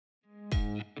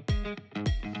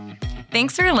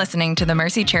Thanks for listening to the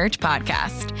Mercy Church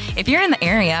podcast. If you're in the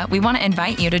area, we want to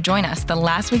invite you to join us the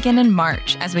last weekend in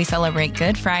March as we celebrate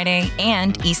Good Friday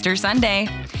and Easter Sunday.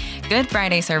 Good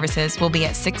Friday services will be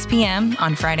at 6 p.m.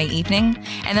 on Friday evening,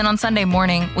 and then on Sunday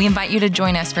morning, we invite you to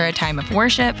join us for a time of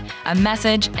worship, a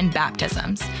message, and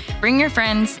baptisms. Bring your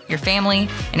friends, your family,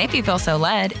 and if you feel so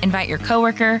led, invite your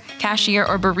coworker, cashier,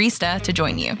 or barista to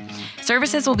join you.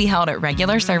 Services will be held at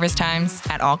regular service times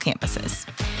at all campuses.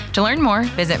 To learn more,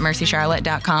 visit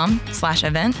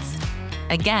mercycharlotte.com/events.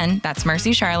 Again, that's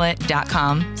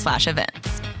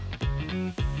mercycharlotte.com/events.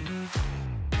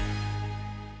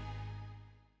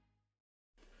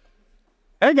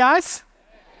 Hey guys.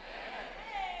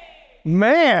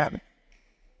 Man,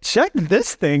 check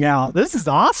this thing out. This is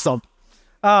awesome.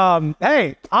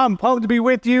 Hey, I'm pumped to be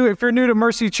with you. If you're new to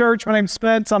Mercy Church, my name's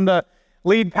Spence. I'm the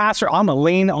lead pastor. I'm going to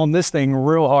lean on this thing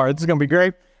real hard. This is going to be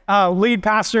great. Lead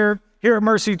pastor here at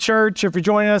Mercy Church. If you're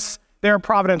joining us there at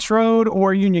Providence Road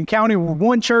or Union County, we're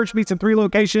one church, meets in 3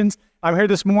 locations. I'm here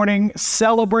this morning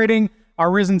celebrating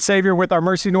our risen Savior with our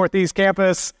Mercy Northeast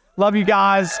campus. Love you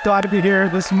guys. Glad to be here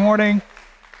this morning.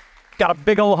 Got a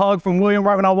big old hug from William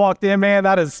right when I walked in, man.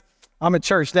 I'm at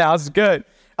church now. This is good.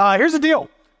 Here's the deal.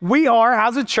 We are,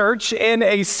 as a church, in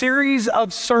a series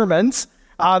of sermons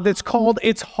that's called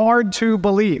It's Hard to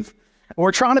Believe.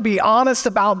 We're trying to be honest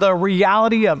about the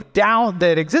reality of doubt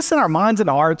that exists in our minds and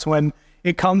hearts when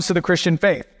it comes to the Christian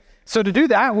faith. So to do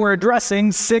that, we're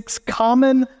addressing 6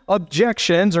 common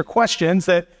objections or questions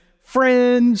that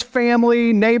friends,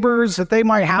 family, neighbors, that they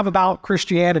might have about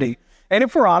Christianity. And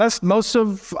if we're honest, most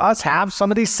of us have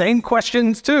some of these same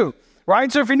questions too, right?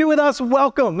 So if you're new with us,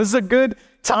 welcome. This is a good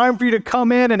time for you to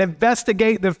come in and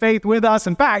investigate the faith with us.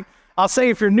 In fact, I'll say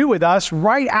if you're new with us,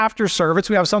 right after service,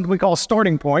 we have something we call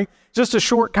Starting Point, just a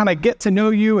short kind of get to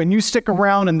know you, and you stick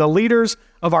around, and the leaders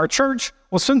of our church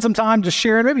will spend some time just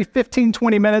sharing, maybe 15,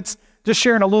 20 minutes, just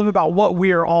sharing a little bit about what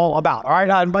we are all about. All right,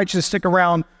 I invite you to stick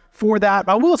around for that.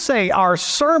 But I will say our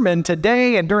sermon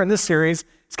today and during this series,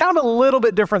 it's kind of a little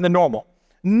bit different than normal.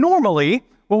 Normally,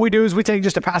 what we do is we take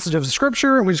just a passage of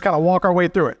scripture and we just kind of walk our way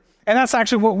through it. And that's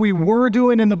actually what we were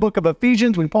doing in the book of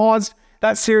Ephesians. We paused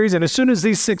that series, and as soon as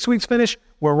these 6 weeks finish,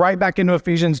 we're right back into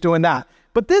Ephesians doing that.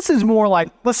 But this is more like,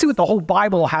 let's see what the whole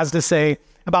Bible has to say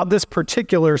about this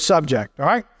particular subject, all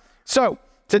right? So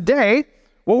today,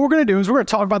 what we're going to do is we're going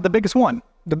to talk about the biggest one,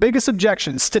 the biggest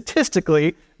objection,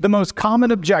 statistically, the most common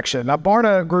objection. A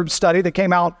Barna Group study that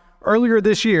came out earlier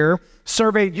this year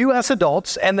surveyed U.S.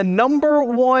 adults, and the number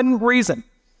one reason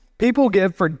people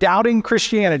give for doubting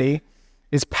Christianity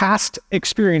is past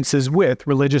experiences with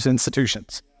religious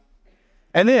institutions.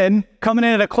 And then, coming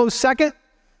in at a close second,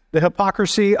 the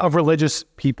hypocrisy of religious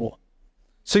people.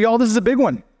 So y'all, this is a big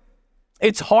one.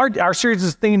 It's hard, our series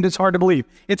is themed, it's hard to believe.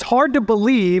 It's hard to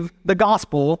believe the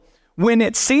gospel when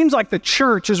it seems like the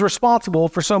church is responsible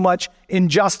for so much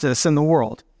injustice in the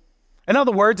world. In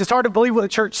other words, it's hard to believe what the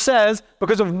church says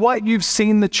because of what you've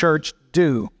seen the church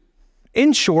do.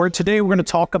 In short, today we're going to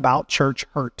talk about church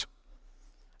hurt.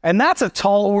 And that's a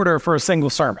tall order for a single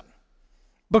sermon.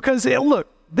 Because, look,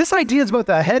 this idea is both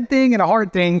a head thing and a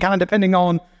heart thing, kind of depending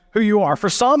on who you are. For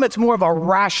some, it's more of a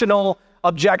rational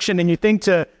objection, and you think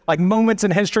to like moments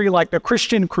in history like the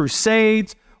Christian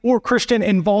Crusades or Christian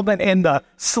involvement in the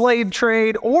slave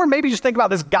trade, or maybe just think about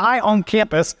this guy on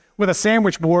campus with a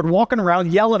sandwich board walking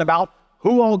around yelling about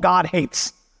who all God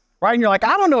hates, right? And you're like,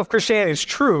 I don't know if Christianity is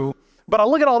true, but I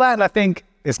look at all that and I think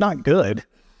it's not good.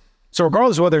 So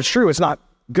regardless of whether it's true, it's not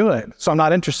good. So I'm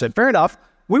not interested. Fair enough.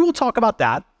 We will talk about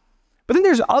that. But then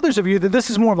there's others of you that this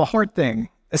is more of a heart thing,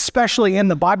 especially in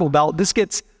the Bible Belt. This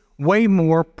gets way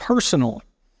more personal.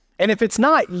 And if it's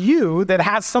not you that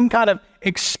has some kind of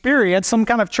experience, some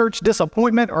kind of church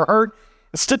disappointment or hurt,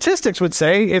 statistics would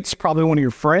say it's probably one of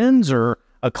your friends or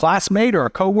a classmate or a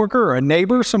coworker or a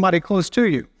neighbor, somebody close to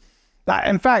you.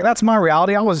 In fact, that's my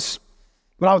reality. I was,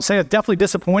 what I would say, definitely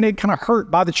disappointed, kind of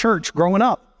hurt by the church growing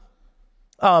up.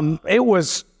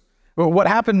 What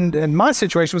happened in my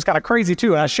situation was kind of crazy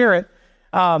too, and I share it.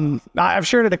 I've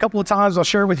shared it a couple of times. I'll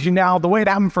share it with you now. The way it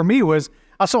happened for me was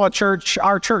I saw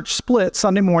our church split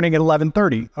Sunday morning at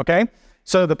 11:30, okay?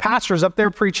 So the pastor's up there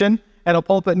preaching at a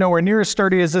pulpit nowhere near as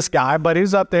sturdy as this guy, but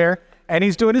he's up there and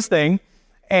he's doing his thing.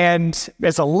 And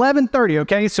it's 11:30,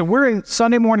 okay? So we're in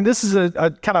Sunday morning. This is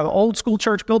a kind of old school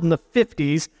church built in the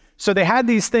 50s. So they had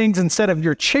these things, instead of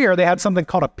your chair, they had something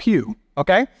called a pew,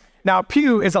 okay? Now, a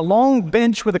pew is a long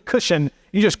bench with a cushion.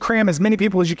 You just cram as many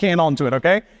people as you can onto it,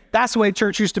 okay? That's the way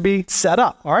church used to be set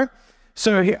up, all right?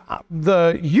 So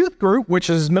the youth group, which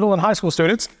is middle and high school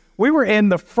students, we were in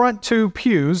the front 2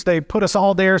 pews. They put us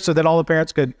all there so that all the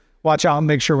parents could watch out and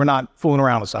make sure we're not fooling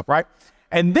around and stuff, right?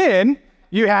 And then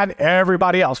you had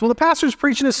everybody else. Well, the pastor's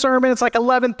preaching his sermon. It's like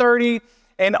 11:30.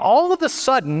 And all of a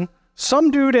sudden,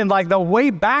 some dude in like the way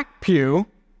back pew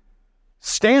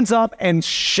stands up and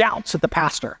shouts at the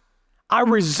pastor. I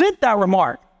resent that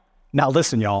remark. Now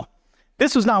listen, y'all.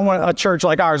 This was not a church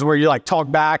like ours where you like talk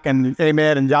back and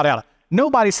amen and yada yada.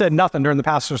 Nobody said nothing during the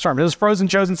pastor's sermon. It was a frozen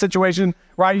chosen situation,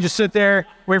 right? You just sit there,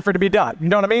 wait for it to be done. You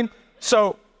know what I mean?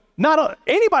 So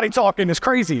anybody talking is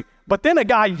crazy. But then a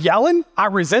guy yelling, I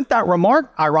resent that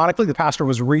remark. Ironically, the pastor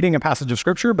was reading a passage of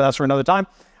scripture, but that's for another time.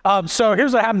 So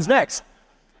here's what happens next.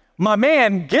 My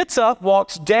man gets up,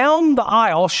 walks down the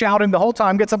aisle, shouting the whole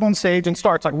time, gets up on stage and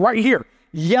starts like right here,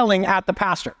 yelling at the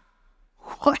pastor.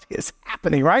 What is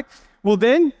happening, right? Well,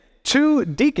 then 2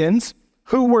 deacons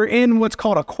who were in what's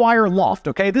called a choir loft,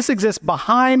 okay? This exists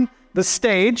behind the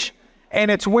stage, and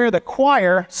it's where the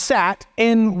choir sat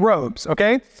in robes,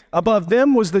 okay? Above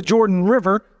them was the Jordan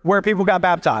River where people got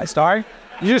baptized, all right?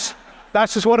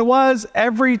 That's just what it was.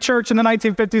 Every church in the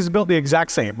 1950s is built the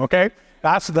exact same, okay?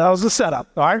 That was the setup,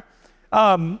 all right?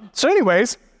 So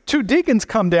anyways, 2 deacons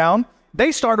come down.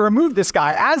 They start to remove this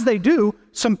guy. As they do,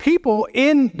 some people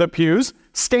in the pews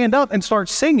stand up and start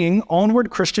singing Onward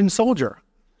Christian Soldier.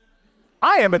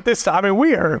 I am at this time,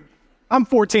 I'm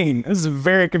 14. This is a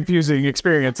very confusing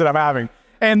experience that I'm having.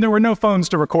 And there were no phones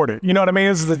to record it. You know what I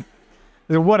mean?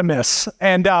 What a miss.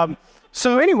 And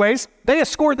so anyways, they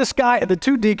escort this guy, the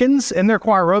 2 deacons in their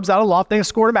choir robes out of the loft. They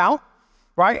escort him out,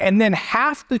 right? And then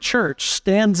half the church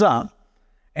stands up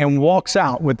and walks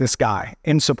out with this guy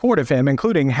in support of him,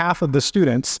 including half of the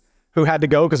students who had to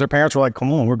go because their parents were like,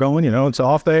 come on, we're going, and so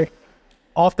off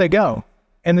they go.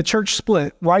 And the church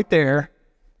split right there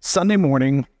Sunday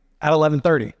morning at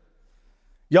 11:30.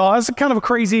 Y'all, that's kind of a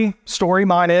crazy story,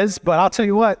 mine is, but I'll tell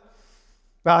you what,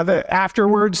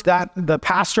 afterwards, the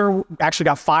pastor actually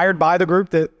got fired by the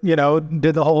group that,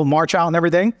 did the whole march out and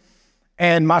everything.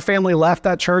 And my family left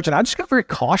that church, and I just got very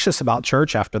cautious about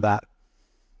church after that.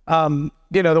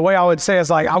 The way I would say is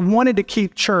like, I wanted to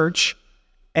keep church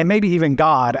and maybe even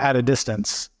God at a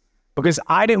distance because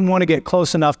I didn't want to get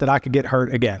close enough that I could get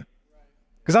hurt again.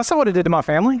 Because I saw what it did to my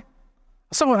family.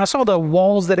 I saw the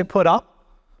walls that it put up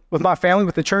with my family,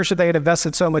 with the church that they had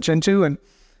invested so much into. And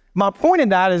my point in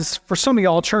that is, for some of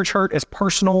y'all, church hurt is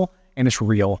personal and it's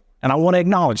real. And I want to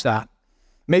acknowledge that.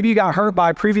 Maybe you got hurt by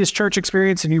a previous church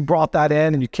experience and you brought that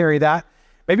in and you carry that.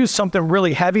 Maybe it's something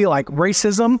really heavy like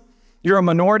racism. You're a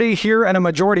minority here in a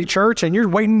majority church and you're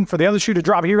waiting for the other shoe to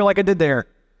drop here like it did there.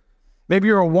 Maybe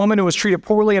you're a woman who was treated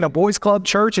poorly in a boys club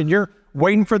church and you're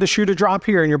waiting for the shoe to drop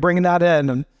here and you're bringing that in.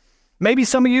 And maybe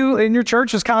some of you in your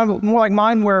church is kind of more like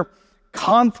mine where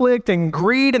conflict and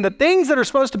greed and the things that are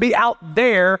supposed to be out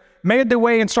there made their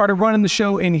way and started running the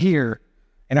show in here.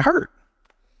 And it hurt.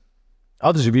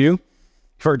 Others of you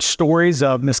have heard stories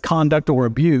of misconduct or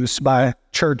abuse by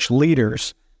church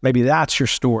leaders. Maybe that's your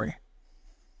story.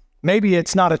 Maybe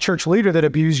it's not a church leader that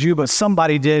abused you, but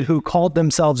somebody did who called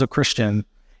themselves a Christian.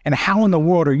 And how in the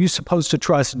world are you supposed to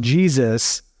trust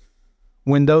Jesus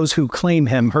when those who claim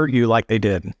him hurt you like they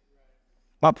did?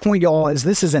 My point, y'all, is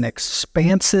this is an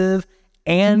expansive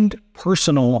and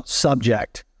personal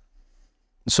subject.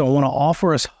 So I want to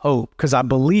offer us hope because I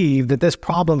believe that this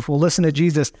problem, if we'll listen to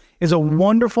Jesus, is a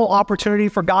wonderful opportunity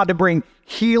for God to bring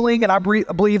healing. And I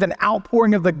believe an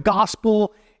outpouring of the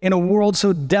gospel in a world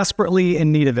so desperately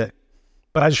in need of it.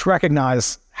 But I just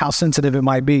recognize how sensitive it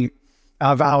might be.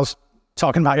 I was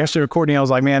talking about yesterday with Courtney, I was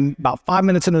like, man, about 5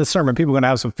 minutes into the sermon, people are going to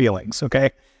have some feelings,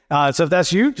 okay? So if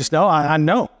that's you, just know, I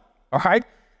know, all right?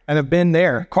 And I've been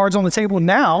there. Cards on the table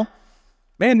now.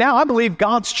 Man, now I believe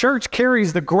God's church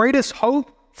carries the greatest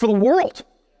hope for the world.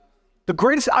 The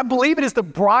greatest, I believe it is the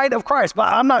bride of Christ.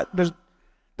 But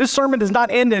this sermon does not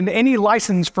end in any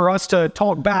license for us to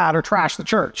talk bad or trash the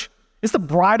church. It's the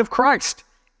bride of Christ.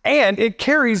 And it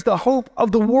carries the hope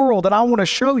of the world. And I want to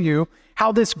show you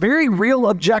how this very real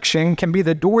objection can be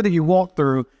the door that you walk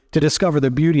through to discover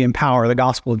the beauty and power of the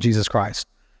gospel of Jesus Christ.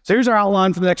 So here's our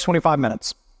outline for the next 25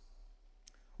 minutes.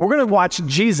 We're going to watch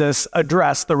Jesus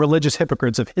address the religious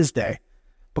hypocrites of his day,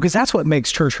 because that's what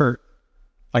makes church hurt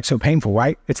like so painful,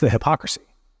 right? It's the hypocrisy.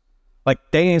 Like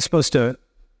they ain't supposed to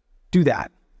do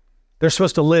that. They're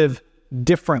supposed to live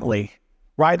differently,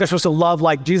 right? They're supposed to love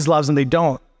like Jesus loves and they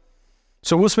don't.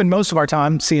 So we'll spend most of our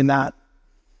time seeing that.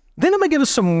 Then I'm going to give us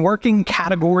some working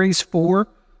categories for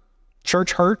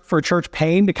church hurt, for church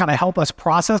pain to kind of help us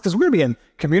process, because we're going to be in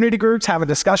community groups having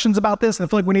discussions about this, and I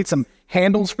feel like we need some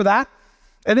handles for that.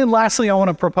 And then lastly, I want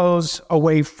to propose a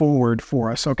way forward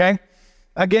for us, okay?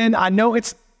 Again, I know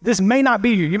this may not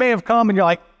be you. You may have come and you're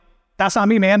like, that's not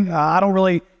me, man. I don't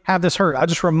really have this hurt. I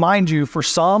just remind you, for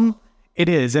some, it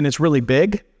is, and it's really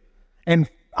big. And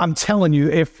I'm telling you,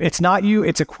 if it's not you,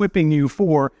 it's equipping you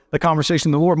for the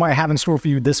conversation the Lord might have in store for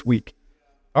you this week.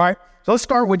 All right, so let's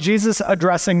start with Jesus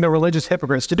addressing the religious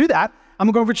hypocrites. To do that, I'm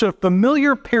going to go over to a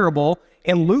familiar parable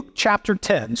in Luke chapter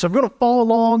 10. So if you're going to follow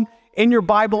along in your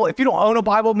Bible, if you don't own a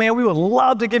Bible, man, we would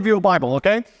love to give you a Bible,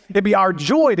 okay? It'd be our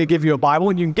joy to give you a Bible,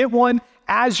 and you can get one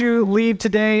as you leave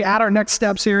today at our Next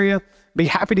Steps area. Be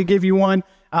happy to give you one.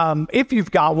 If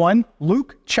you've got one,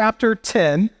 Luke chapter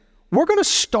 10, we're going to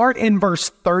start in verse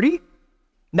 30.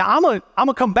 Now, I'm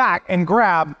gonna come back and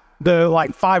grab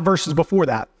the 5 verses before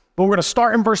that. But we're going to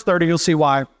start in verse 30. You'll see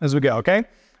why as we go, okay?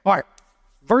 All right,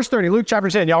 verse 30, Luke chapter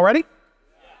 10. Y'all ready?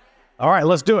 All right,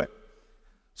 let's do it.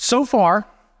 So far,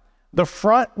 the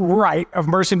front right of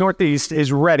Mercy Northeast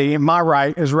is ready, and my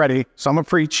right is ready. So I'm going to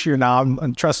preach here now.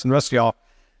 I'm trusting the rest of y'all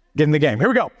get in the game. Here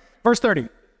we go. Verse 30.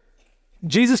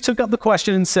 Jesus took up the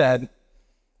question and said,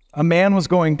 a man was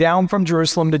going down from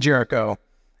Jerusalem to Jericho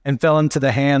and fell into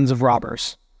the hands of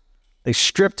robbers. They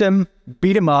stripped him,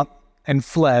 beat him up, and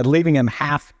fled, leaving him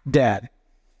half dead.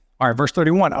 All right, verse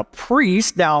 31. A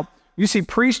priest, now you see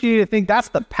priest, you need to think that's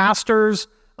the pastors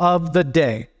of the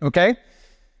day, okay?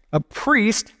 A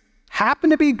priest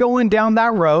happened to be going down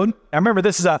that road. Now remember,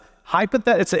 this is a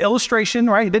hypothetical, it's an illustration,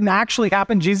 right? It didn't actually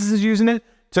happen. Jesus is using it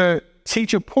to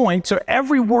teach a point. So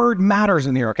every word matters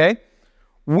in here, okay?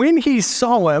 When he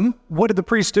saw him, what did the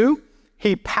priest do?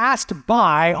 He passed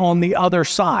by on the other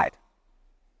side.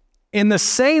 In the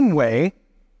same way,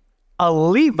 a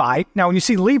Levite, now when you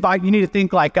see Levite, you need to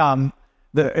think like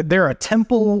they're a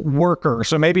temple worker.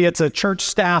 So maybe it's a church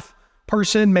staff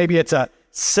person, maybe it's a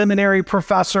seminary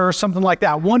professor, something like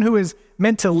that. One who is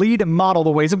meant to lead and model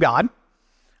the ways of God.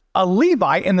 A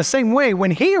Levite, in the same way,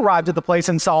 when he arrived at the place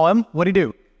and saw him, what did he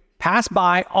do? Pass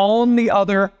by on the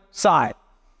other side.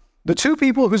 The two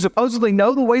people who supposedly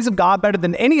know the ways of God better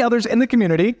than any others in the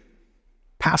community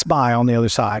pass by on the other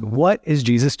side. What is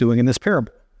Jesus doing in this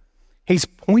parable? He's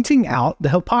pointing out the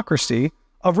hypocrisy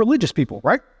of religious people,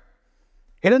 right?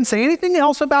 He doesn't say anything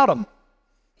else about them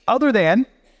other than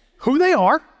who they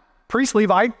are, priest,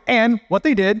 Levite, and what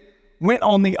they did, went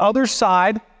on the other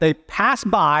side. They passed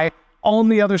by on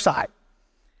the other side.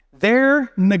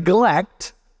 Their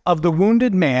neglect of the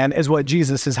wounded man is what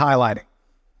Jesus is highlighting.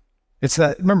 It's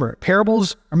that, remember,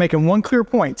 parables are making one clear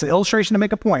point. It's an illustration to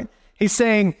make a point. He's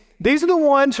saying, these are the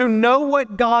ones who know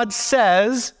what God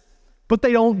says, but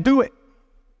they don't do it.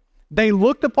 They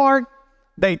look the part,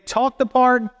 they talk the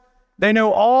part, they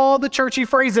know all the churchy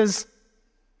phrases,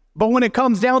 but when it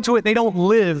comes down to it, they don't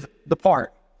live the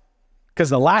part. Because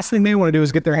the last thing they want to do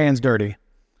is get their hands dirty.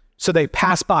 So they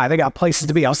pass by. They got places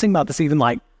to be. I was thinking about this even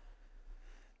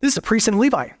this is a priest and a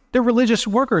Levite. They're religious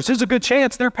workers. There's a good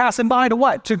chance they're passing by to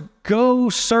what? To go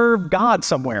serve God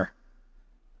somewhere.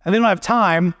 And they don't have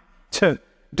time to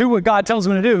do what God tells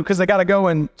them to do because they got to go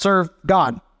and serve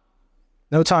God.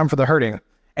 No time for the hurting.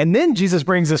 And then Jesus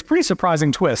brings this pretty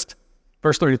surprising twist.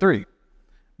 Verse 33.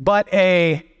 But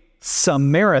a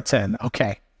Samaritan.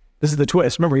 Okay, this is the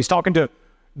twist. Remember, he's talking to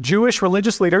Jewish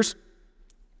religious leaders.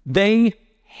 They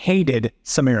hated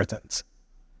Samaritans.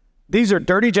 These are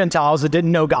dirty Gentiles that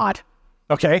didn't know God.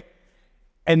 Okay?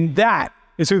 And that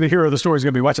is who the hero of the story is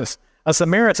going to be. Watch this. A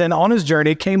Samaritan on his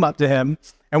journey came up to him,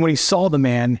 and when he saw the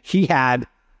man, he had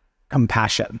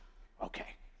compassion. Okay.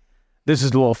 This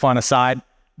is a little fun aside.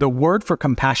 The word for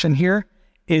compassion here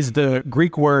is the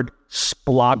Greek word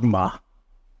splagma.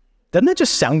 Doesn't that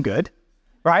just sound good?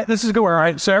 Right? This is a good word,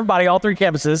 right? So everybody, all 3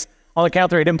 campuses, on the count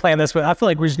 3, I didn't plan this, but I feel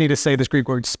like we just need to say this Greek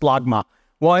word, splagma.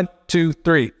 1, 2,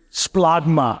 3.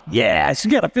 Splagma. Yes.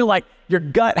 You got to feel like your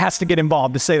gut has to get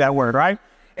involved to say that word, right?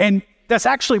 And that's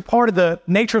actually part of the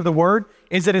nature of the word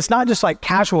is that it's not just like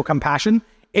casual compassion.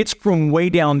 It's from way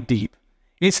down deep.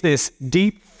 It's this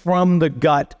deep from the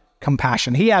gut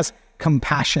compassion. He has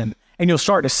compassion, and you'll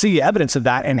start to see evidence of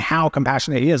that and how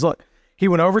compassionate he is. Look, he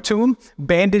went over to him,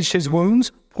 bandaged his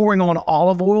wounds, pouring on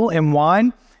olive oil and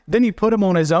wine. Then he put him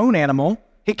on his own animal.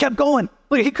 He kept going.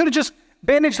 Look, he could have just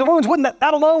bandaged the wounds. Wouldn't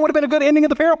that alone would have been a good ending of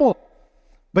the parable?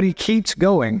 But he keeps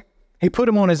going. He put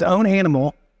him on his own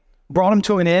animal, brought him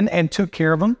to an inn, and took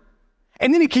care of him.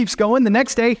 And then he keeps going. The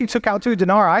next day, he took out 2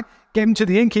 denarii, gave him to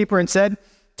the innkeeper, and said,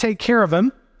 take care of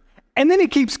him. And then he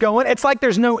keeps going. It's like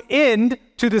there's no end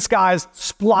to this guy's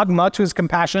splagma, to his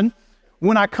compassion.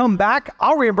 When I come back,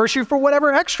 I'll reimburse you for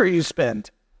whatever extra you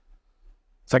spend.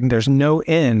 It's like there's no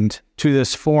end to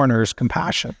this foreigner's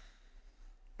compassion.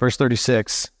 Verse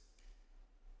 36.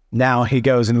 Now he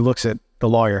goes and looks at the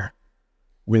lawyer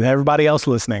with everybody else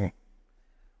listening.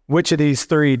 Which of these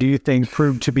 3 do you think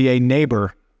proved to be a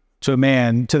neighbor to the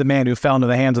man who fell into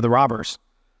the hands of the robbers?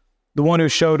 The one who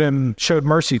showed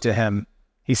mercy to him.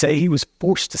 He said he was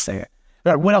forced to say it.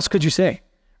 What else could you say,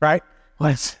 right? Well,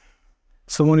 it's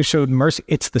the one who showed mercy.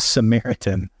 It's the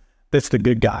Samaritan that's the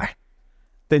good guy.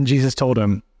 Then Jesus told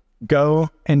him, go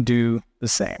and do the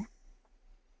same.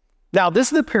 Now, this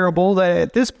is the parable that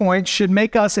at this point should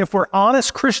make us, if we're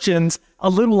honest Christians, a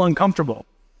little uncomfortable.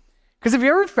 Because have you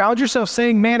ever found yourself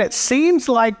saying, man, it seems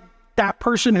like that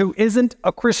person who isn't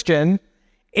a Christian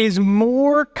is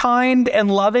more kind and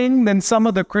loving than some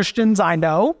of the Christians I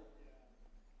know?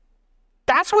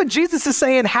 That's what Jesus is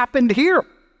saying happened here.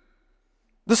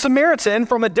 The Samaritan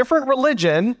from a different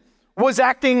religion was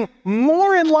acting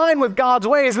more in line with God's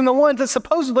ways than the ones that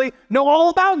supposedly know all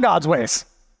about God's ways.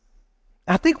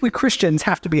 I think we Christians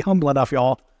have to be humble enough,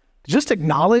 y'all, to just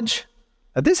acknowledge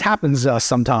that this happens to us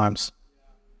sometimes.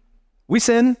 We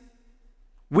sin,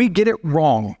 we get it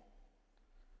wrong.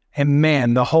 And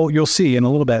man, you'll see in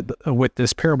a little bit with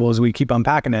this parable as we keep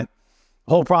unpacking it,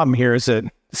 the whole problem here is that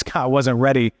this guy wasn't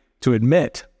ready to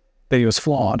admit that he was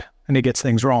flawed and he gets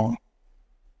things wrong.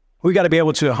 We got to be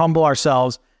able to humble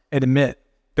ourselves and admit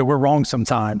that we're wrong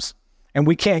sometimes. And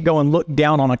we can't go and look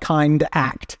down on a kind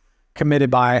act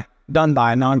done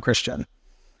by a non-Christian.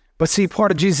 But see,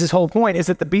 part of Jesus' whole point is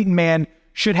that the beaten man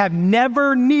should have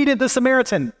never needed the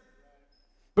Samaritan.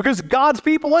 Because God's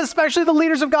people, especially the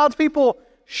leaders of God's people,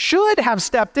 should have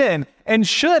stepped in and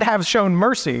should have shown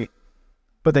mercy,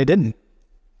 but they didn't.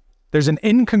 There's an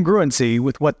incongruency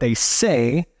with what they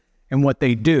say and what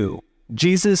they do.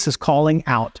 Jesus is calling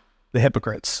out the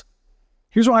hypocrites.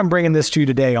 Here's why I'm bringing this to you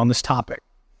today on this topic.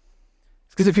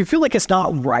 Because if you feel like it's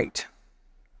not right,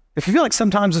 if you feel like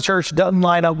sometimes the church doesn't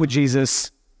line up with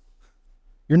Jesus,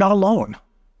 you're not alone.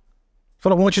 That's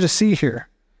what I want you to see here.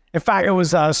 In fact, it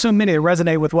was so many that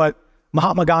resonate with what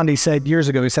Mahatma Gandhi said years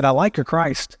ago. He said, I like your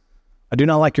Christ. I do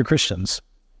not like your Christians.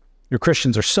 Your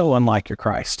Christians are so unlike your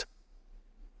Christ.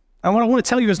 And what I want to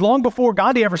tell you is long before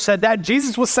Gandhi ever said that,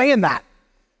 Jesus was saying that.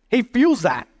 He feels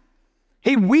that.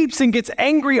 He weeps and gets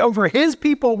angry over his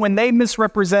people when they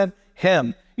misrepresent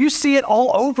him. You see it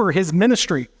all over his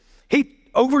ministry. He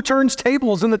overturns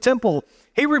tables in the temple.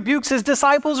 He rebukes his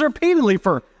disciples repeatedly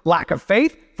for lack of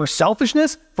faith, for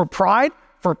selfishness, for pride,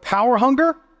 for power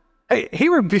hunger. He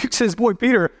rebukes his boy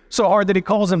Peter so hard that he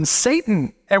calls him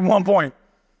Satan at one point,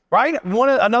 right?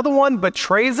 Another one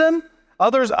betrays him.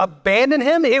 Others abandon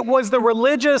him. It was the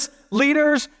religious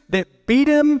leaders that beat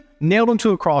him, nailed him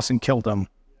to a cross, and killed him.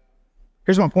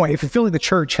 Here's my point. If you feel like the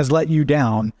church has let you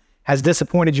down, has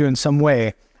disappointed you in some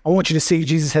way, I want you to see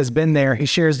Jesus has been there. He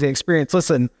shares the experience.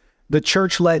 Listen, the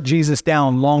church let Jesus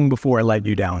down long before it let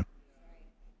you down.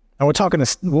 And what we're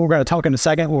going to talk in a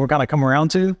second, what we're going to come around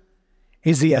to,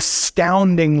 is the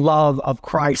astounding love of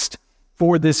Christ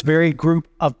for this very group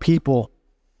of people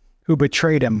who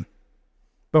betrayed him.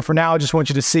 But for now, I just want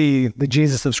you to see the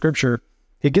Jesus of Scripture.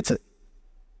 He gets it.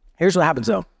 Here's what happens,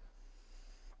 though.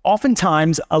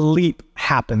 Oftentimes, a leap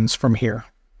happens from here.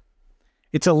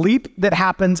 It's a leap that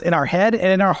happens in our head and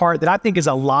in our heart that I think is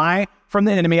a lie from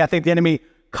the enemy. I think the enemy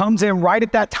comes in right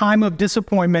at that time of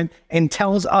disappointment and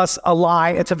tells us a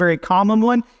lie. It's a very common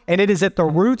one, and it is at the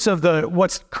roots of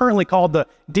what's currently called the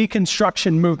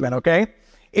deconstruction movement, okay?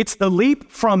 It's the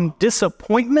leap from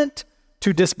disappointment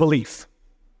to disbelief.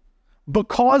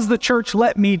 Because the church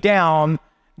let me down,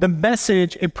 the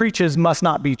message it preaches must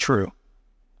not be true.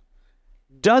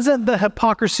 Doesn't the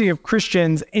hypocrisy of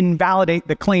Christians invalidate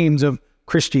the claims of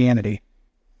Christianity?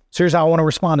 So here's how I want to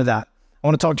respond to that. I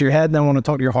want to talk to your head, and then I want to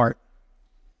talk to your heart.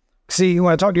 See,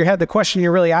 when I talk to your head, the question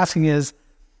you're really asking is,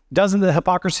 doesn't the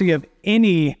hypocrisy of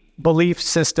any belief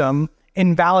system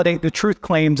invalidate the truth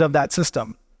claims of that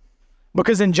system?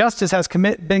 Because injustice has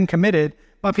been committed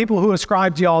by people who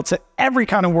ascribe y'all to every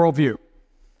kind of worldview,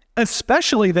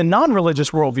 especially the non-religious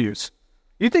worldviews.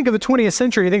 You think of the 20th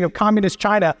century, you think of communist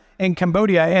China and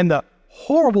Cambodia and the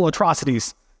horrible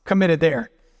atrocities committed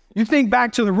there. You think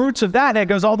back to the roots of that, and it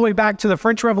goes all the way back to the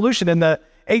French Revolution in the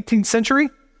 18th century.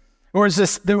 Or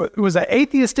it was an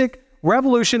atheistic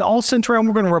revolution all centered around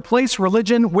we're going to replace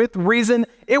religion with reason.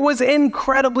 It was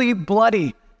incredibly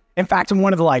bloody. In fact, in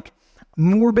one of the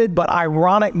morbid but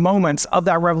ironic moments of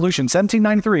that revolution,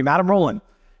 1793, Madame Roland,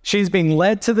 she's being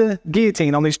led to the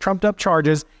guillotine on these trumped up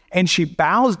charges, and she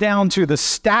bows down to the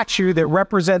statue that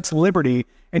represents liberty,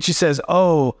 and she says,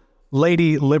 "Oh,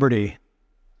 Lady Liberty,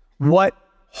 what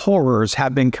horrors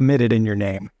have been committed in your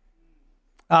name?"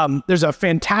 There's a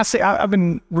fantastic, I've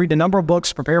been reading a number of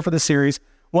books, prepare for this series.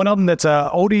 One of them that's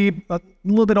a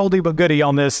little bit oldie but goodie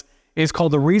on this is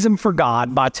called The Reason for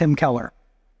God by Tim Keller.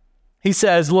 He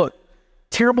says, look,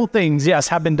 terrible things, yes,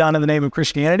 have been done in the name of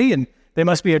Christianity, and they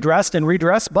must be addressed and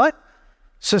redressed, but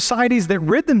societies that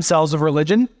rid themselves of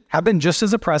religion have been just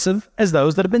as oppressive as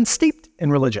those that have been steeped in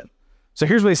religion. So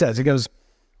here's what he says. He goes,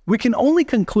 we can only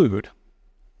conclude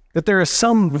that there is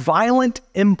some violent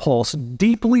impulse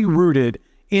deeply rooted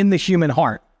in the human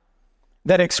heart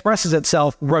that expresses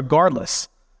itself regardless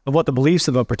of what the beliefs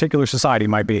of a particular society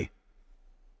might be.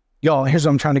 Y'all, here's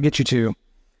what I'm trying to get you to.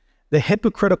 The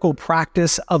hypocritical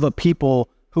practice of a people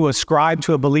who ascribe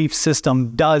to a belief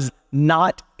system does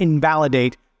not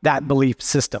invalidate that belief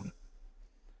system.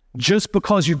 Just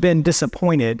because you've been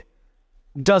disappointed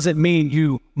doesn't mean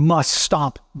you must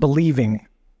stop believing.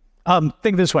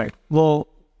 Think this way. We'll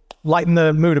lighten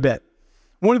the mood a bit.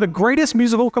 One of the greatest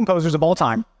musical composers of all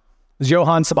time is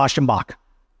Johann Sebastian Bach,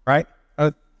 right?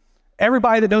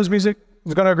 Everybody that knows music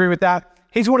is going to agree with that.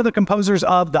 He's one of the composers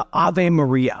of the Ave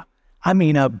Maria. I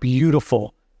mean, a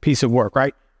beautiful piece of work,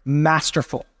 right?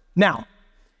 Masterful. Now,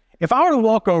 if I were to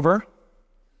walk over,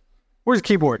 where's the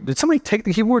keyboard? Did somebody take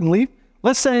the keyboard and leave?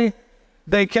 Let's say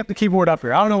they kept the keyboard up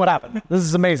here. I don't know what happened. This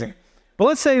is amazing. But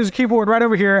let's say there's a keyboard right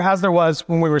over here as there was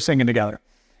when we were singing together.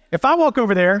 If I walk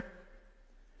over there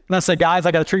and I say, guys,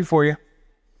 I got a treat for you.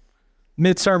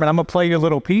 Mid-sermon, I'm going to play you a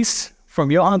little piece from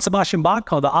Johann Sebastian Bach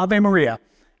called the Ave Maria.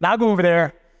 And I'll go over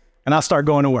there and I'll start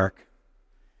going to work.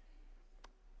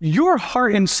 Your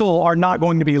heart and soul are not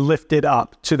going to be lifted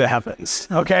up to the heavens,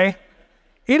 okay?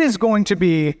 It is going to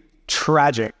be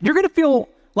tragic. You're going to feel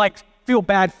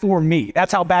bad for me.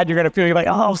 That's how bad you're going to feel. You're like,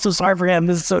 oh, I'm so sorry for him.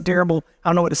 This is so terrible. I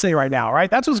don't know what to say right now, right?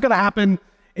 That's what's going to happen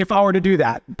if I were to do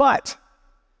that. But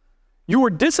your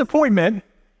disappointment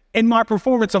in my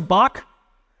performance of Bach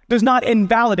does not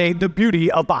invalidate the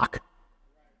beauty of Bach.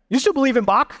 You still believe in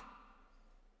Bach,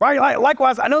 right?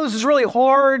 Likewise, I know this is really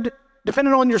hard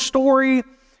depending on your story,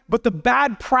 but the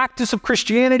bad practice of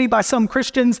Christianity by some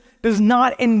Christians does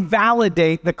not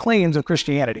invalidate the claims of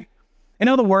Christianity. In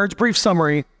other words, brief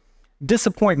summary,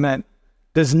 disappointment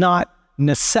does not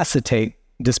necessitate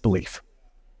disbelief.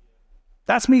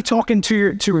 That's me talking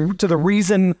to the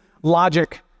reason,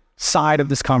 logic side of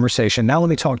this conversation. Now let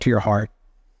me talk to your heart.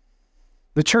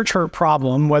 The church hurt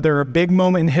problem, whether a big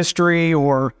moment in history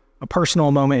or a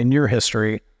personal moment in your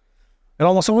history, it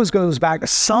almost always goes back to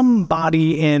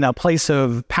somebody in a place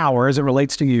of power as it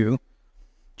relates to you,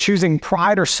 choosing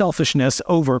pride or selfishness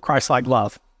over Christ-like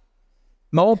love.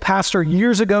 My old pastor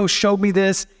years ago showed me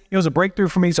this. It was a breakthrough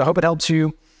for me, so I hope it helps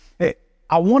you.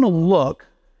 I want to look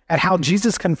at how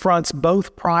Jesus confronts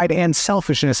both pride and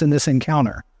selfishness in this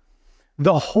encounter.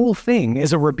 The whole thing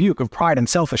is a rebuke of pride and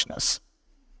selfishness.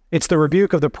 It's the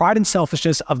rebuke of the pride and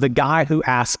selfishness of the guy who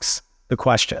asks the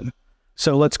question.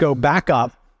 So let's go back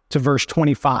up to verse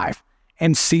 25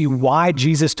 and see why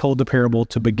Jesus told the parable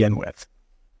to begin with.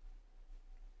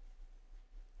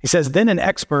 He says, then an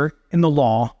expert in the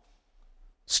law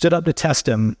stood up to test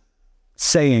him,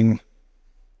 saying,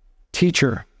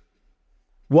 Teacher,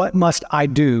 what must I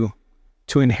do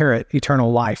to inherit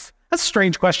eternal life? That's a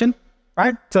strange question,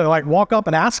 right? To walk up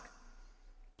and ask.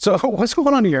 So what's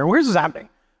going on here? Where's this happening?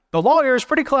 The lawyer is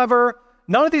pretty clever.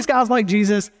 None of these guys like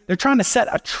Jesus. They're trying to set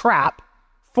a trap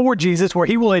for Jesus where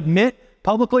he will admit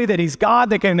publicly that he's God.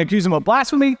 They can accuse him of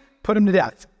blasphemy, put him to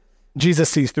death. Jesus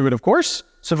sees through it, of course.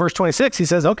 So verse 26, he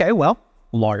says, okay, well,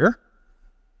 lawyer,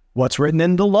 what's written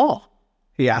in the law?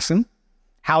 He asks him,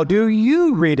 how do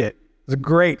you read it? It's a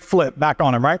great flip back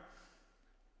on him, right?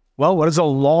 Well, what does the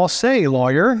law say,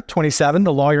 lawyer? 27,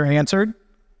 the lawyer answered,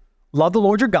 love the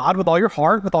Lord your God with all your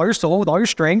heart, with all your soul, with all your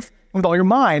strength, and with all your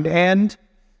mind, and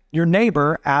your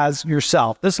neighbor as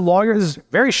yourself. This lawyer is a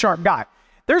very sharp guy.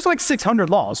 There's 600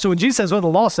 laws. So when Jesus says, what do the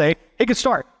law say? He could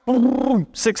start,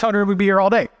 600 would be here all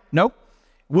day. Nope.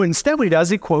 Well, instead what he does,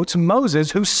 he quotes Moses,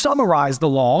 who summarized the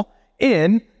law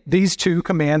in these two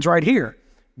commands right here.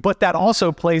 But that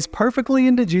also plays perfectly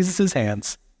into Jesus'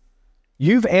 hands.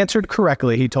 You've answered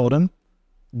correctly, he told him.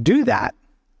 Do that.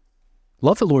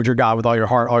 Love the Lord your God with all your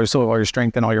heart, all your soul, all your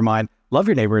strength, and all your mind. Love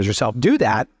your neighbor as yourself. Do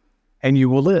that, and you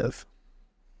will live.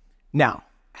 Now,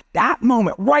 at that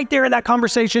moment, right there in that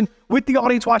conversation with the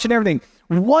audience watching everything,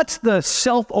 what's the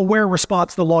self-aware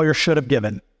response the lawyer should have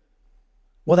given?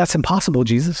 Well, that's impossible,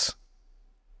 Jesus,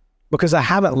 because I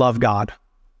haven't loved God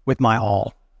with my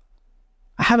all.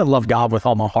 I haven't loved God with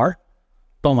all my heart,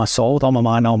 with all my soul, with all my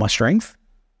mind, all my strength.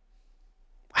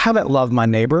 I haven't loved my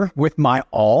neighbor with my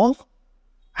all.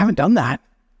 I haven't done that.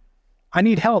 I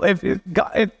need help. If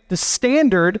the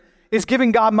standard is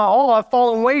giving God my all, I've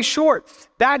fallen way short.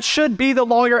 That should be the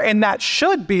lawyer, and that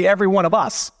should be every one of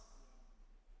us.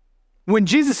 When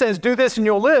Jesus says, do this and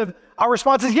you'll live, our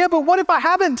response is, yeah, but what if I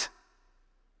haven't?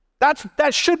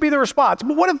 That should be the response.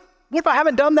 But what if I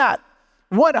haven't done that?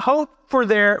 What hope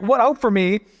for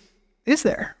me is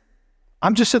there?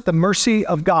 I'm just at the mercy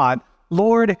of God.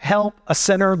 Lord, help a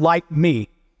sinner like me.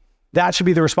 That should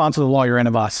be the response of the lawyer and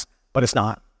of us, but it's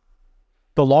not.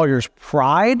 The lawyer's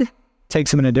pride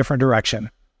takes him in a different direction.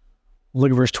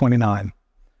 Look at verse 29.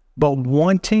 But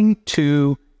wanting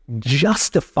to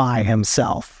justify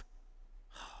himself.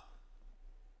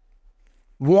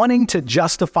 Wanting to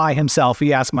justify himself,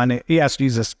 he asked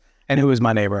Jesus, and who is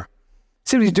my neighbor?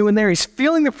 See what he's doing there? He's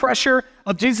feeling the pressure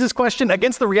of Jesus' question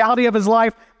against the reality of his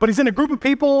life, but he's in a group of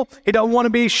people. He don't want to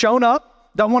be shown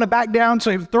up, don't want to back down, so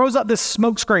he throws up this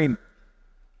smoke screen,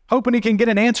 hoping he can get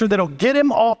an answer that'll get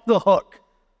him off the hook.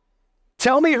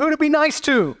 Tell me who to be nice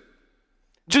to.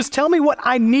 Just tell me what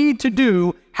I need to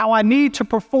do, how I need to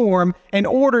perform in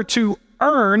order to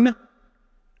earn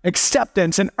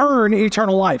acceptance and earn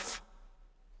eternal life.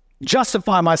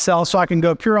 Justify myself so I can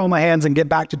go pure on my hands and get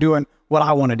back to doing what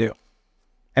I want to do.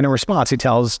 And in response,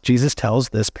 Jesus tells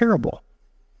this parable.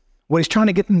 What he's trying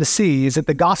to get them to see is that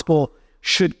the gospel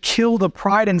should kill the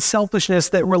pride and selfishness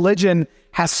that religion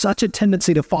has such a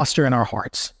tendency to foster in our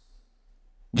hearts.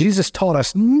 Jesus taught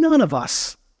us none of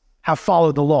us have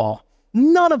followed the law.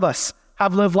 None of us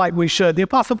have lived like we should. The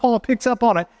Apostle Paul picks up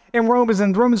on it in Romans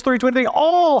 3:23.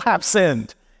 All have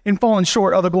sinned and fallen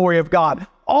short of the glory of God.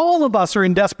 All of us are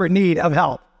in desperate need of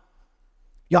help.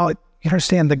 Y'all, you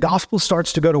understand, the gospel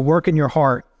starts to go to work in your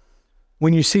heart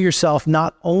when you see yourself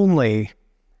not only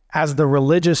as the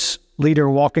religious leader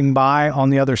walking by on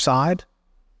the other side,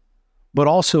 but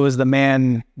also as the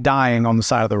man dying on the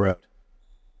side of the road.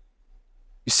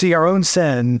 You see, our own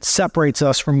sin separates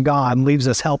us from God and leaves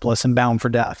us helpless and bound for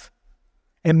death.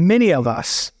 And many of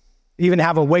us even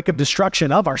have a wake of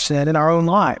destruction of our sin in our own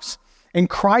lives. And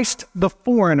Christ the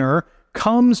foreigner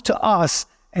comes to us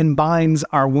and binds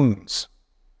our wounds.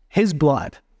 His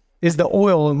blood is the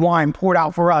oil and wine poured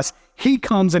out for us. He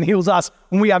comes and heals us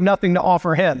when we have nothing to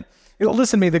offer him.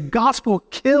 Listen to me, the gospel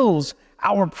kills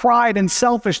our pride and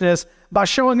selfishness by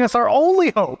showing us our only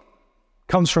hope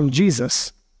comes from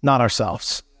Jesus, not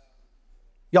ourselves.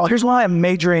 Y'all, here's why I'm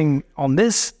majoring on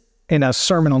this in a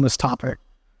sermon on this topic.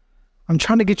 I'm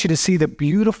trying to get you to see the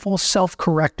beautiful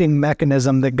self-correcting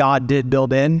mechanism that God did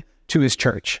build in to his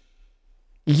church.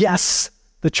 Yes,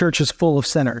 the church is full of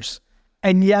sinners.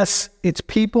 And yes, its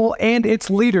people and its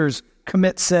leaders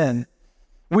commit sin.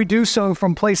 We do so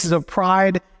from places of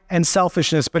pride and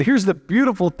selfishness. But here's the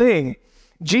beautiful thing.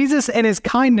 Jesus and his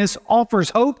kindness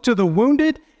offers hope to the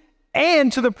wounded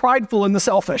and to the prideful and the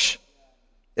selfish.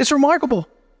 It's remarkable.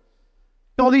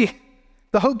 The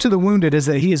hope to the wounded is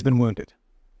that he has been wounded.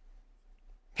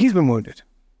 He's been wounded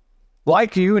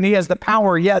like you, and he has the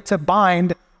power yet to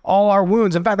bind all our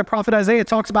wounds. In fact, the prophet Isaiah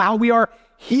talks about how we are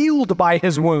healed by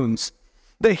his wounds.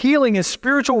 The healing is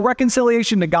spiritual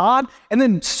reconciliation to God and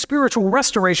then spiritual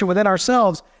restoration within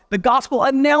ourselves. The gospel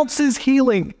announces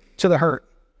healing to the hurt.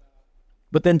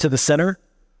 But then to the sinner,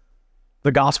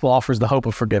 the gospel offers the hope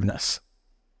of forgiveness.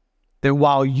 That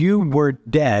while you were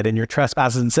dead in your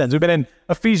trespasses and sins, we've been in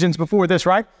Ephesians before this,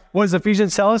 right? What does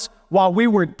Ephesians tell us? While we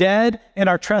were dead in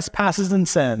our trespasses and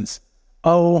sins,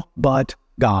 oh, but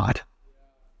God,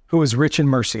 who is rich in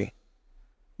mercy,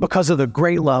 because of the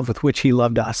great love with which he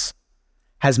loved us,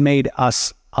 has made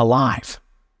us alive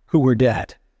who were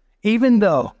dead. Even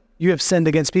though you have sinned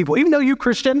against people, even though you,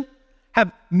 Christian,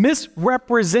 have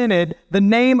misrepresented the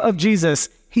name of Jesus,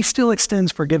 he still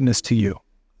extends forgiveness to you.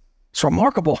 It's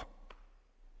remarkable.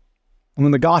 And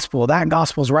when that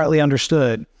gospel is rightly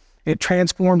understood, it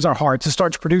transforms our hearts. It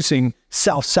starts producing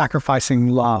self-sacrificing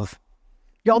love.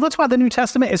 Y'all, that's why the New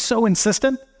Testament is so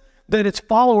insistent that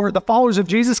the followers of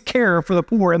Jesus care for the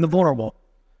poor and the vulnerable.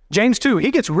 James 2, he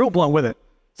gets real blunt with it.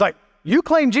 It's like, you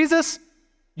claim Jesus,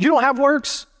 you don't have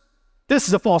works, this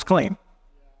is a false claim.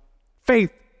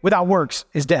 Faith without works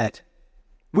is dead.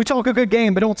 We talk a good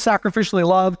game, but don't sacrificially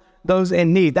love those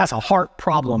in need. That's a heart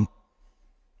problem.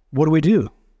 What do?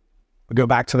 We go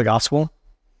back to the gospel.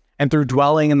 And through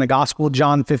dwelling in the gospel,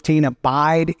 John 15,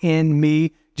 abide in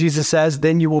me, Jesus says,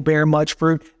 then you will bear much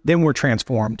fruit. Then we're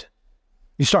transformed.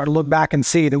 You start to look back and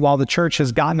see that while the church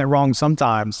has gotten it wrong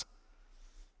sometimes,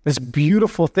 this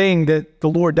beautiful thing that the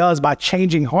Lord does by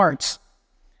changing hearts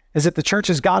is that the church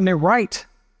has gotten it right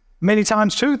many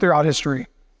times too throughout history.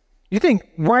 You think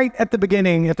right at the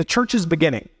beginning, at the church's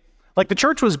beginning, like the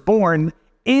church was born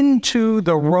into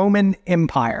the Roman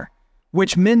Empire,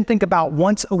 which men think about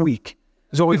once a week,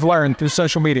 is what we've learned through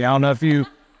social media. I don't know if you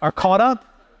are caught up.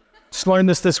 Just learned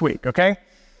this week, okay?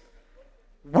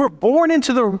 We're born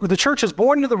into the church is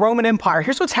born into the Roman Empire.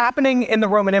 Here's what's happening in the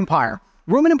Roman Empire.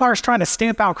 Roman Empire is trying to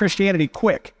stamp out Christianity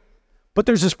quick, but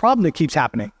there's this problem that keeps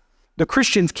happening. The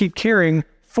Christians keep caring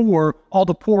for all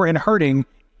the poor and hurting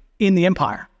in the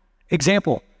empire.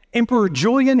 Example, Emperor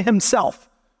Julian himself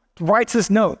writes this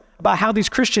note about how these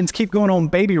Christians keep going on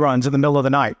baby runs in the middle of the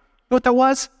night. You know what that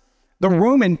was? The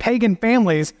Roman pagan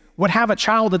families would have a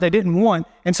child that they didn't want,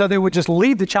 and so they would just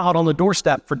leave the child on the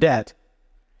doorstep for dead.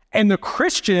 And the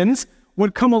Christians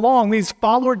would come along, these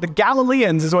followers, the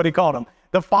Galileans is what he called them,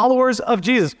 the followers of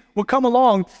Jesus would come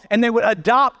along and they would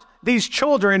adopt these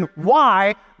children.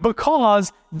 Why?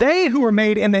 Because they who were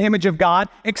made in the image of God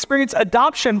experienced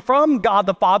adoption from God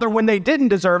the Father when they didn't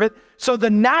deserve it. So the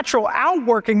natural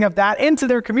outworking of that into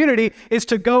their community is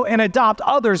to go and adopt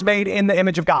others made in the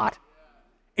image of God.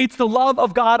 It's the love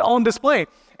of God on display.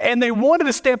 And they wanted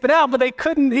to stamp it out, but they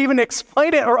couldn't even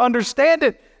explain it or understand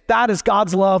it. That is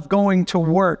God's love going to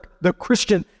work.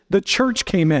 The church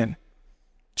came in.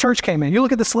 You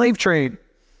look at the slave trade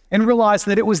and realize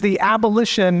that it was the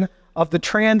abolition of the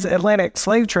transatlantic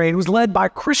slave trade was led by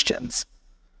Christians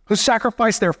who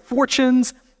sacrificed their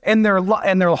fortunes and their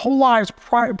whole lives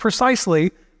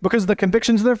precisely because of the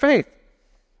convictions of their faith.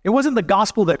 It wasn't the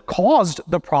gospel that caused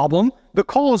the problem. The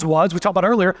cause was, we talked about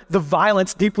earlier, the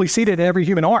violence deeply seated in every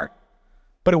human heart.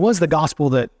 But it was the gospel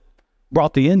that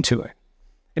brought the end to it.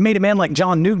 It made a man like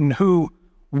John Newton, who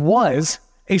was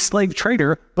a slave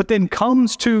trader, but then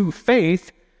comes to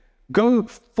faith, go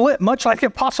flip, much like the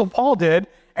Apostle Paul did,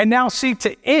 and now seek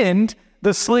to end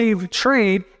the slave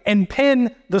trade and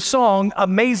pen the song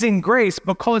Amazing Grace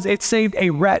because it saved a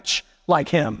wretch like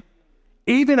him.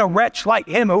 Even a wretch like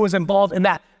him who was involved in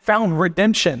that found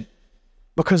redemption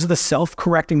because of the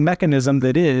self-correcting mechanism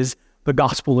that is the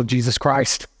gospel of Jesus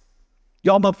Christ.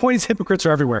 Y'all, my point is hypocrites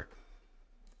are everywhere.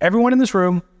 Everyone in this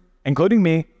room, including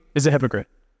me, is a hypocrite.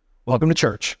 Welcome to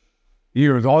church.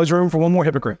 There's always room for one more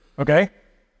hypocrite, okay?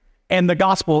 And the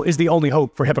gospel is the only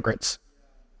hope for hypocrites.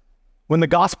 When the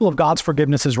gospel of God's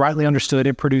forgiveness is rightly understood,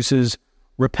 it produces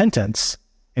repentance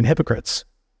in hypocrites.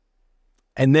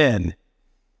 And then,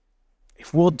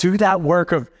 if we'll do that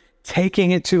work of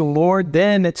taking it to the Lord,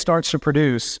 then it starts to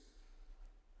produce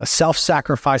a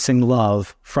self-sacrificing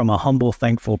love from a humble,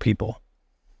 thankful people.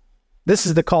 This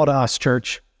is the call to us,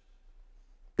 church.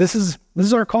 This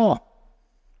is our call.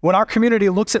 When our community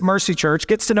looks at Mercy Church,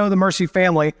 gets to know the Mercy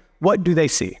family, what do they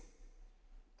see?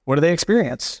 What do they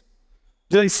experience?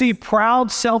 Do they see proud,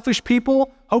 selfish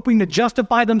people hoping to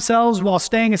justify themselves while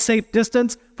staying a safe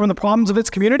distance from the problems of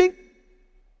its community?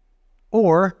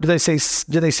 Or do they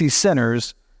see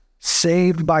sinners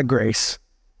saved by grace,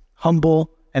 humble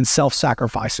and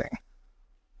self-sacrificing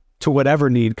to whatever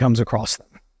need comes across them?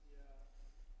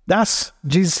 That's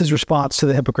Jesus' response to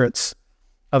the hypocrites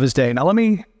of his day. Now let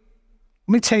me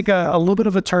take a little bit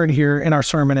of a turn here in our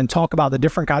sermon and talk about the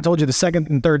different kinds. I told you the second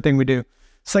and third thing we do.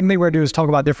 Second thing we're going to do is talk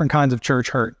about different kinds of church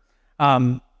hurt.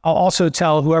 I'll also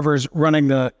tell whoever's running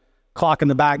the clock in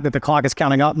the back that the clock is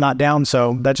counting up, not down.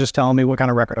 So that's just telling me what kind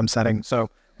of record I'm setting. So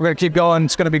we're going to keep going.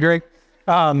 It's going to be great.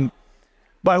 But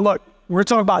look, we're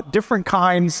talking about different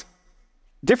kinds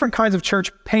of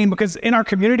church pain, because in our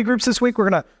community groups this week, we're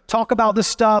going to talk about this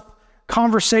stuff.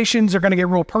 Conversations are going to get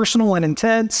real personal and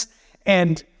intense.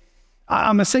 And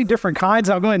I'm going to say different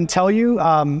kinds. I'll go ahead and tell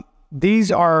you,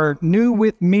 these are new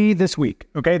with me this week,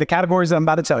 okay? The categories that I'm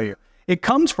about to tell you. It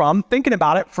comes from thinking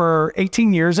about it for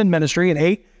 18 years in ministry and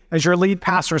 8 as your lead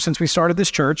pastor since we started this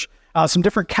church, some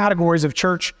different categories of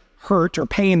church hurt or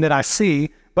pain that I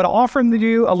see, but I'll offer them to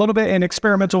you a little bit in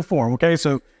experimental form, okay?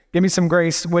 So give me some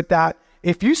grace with that.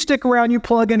 If you stick around, you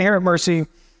plug in here at Mercy,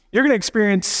 you're going to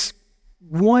experience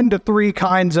 1 to 3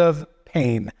 kinds of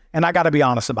pain, and I got to be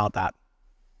honest about that.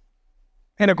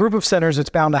 In a group of sinners, it's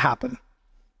bound to happen.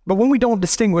 But when we don't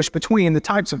distinguish between the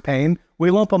types of pain,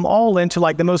 we lump them all into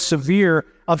like the most severe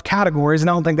of categories, and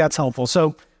I don't think that's helpful.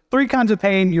 So 3 kinds of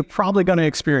pain you're probably going to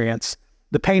experience: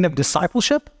 the pain of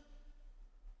discipleship,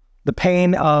 the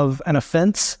pain of an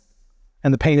offense,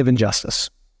 and the pain of injustice.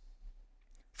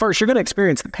 First, you're going to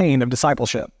experience the pain of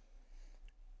discipleship.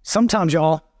 Sometimes,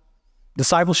 y'all,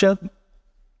 discipleship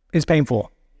is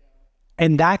painful,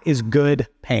 and that is good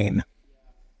pain.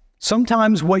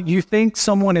 Sometimes what you think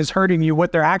someone is hurting you,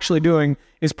 what they're actually doing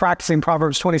is practicing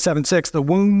Proverbs 27:6. The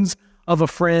wounds of a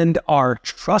friend are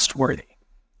trustworthy.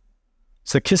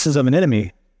 It's the kisses of an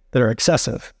enemy that are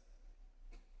excessive.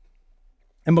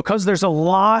 And because there's a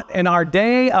lot in our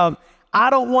day of, I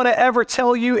don't want to ever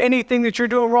tell you anything that you're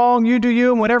doing wrong, you do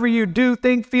you, and whatever you do,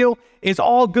 think, feel is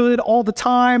all good all the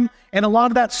time. And a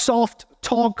lot of that soft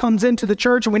talk comes into the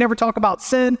church, and we never talk about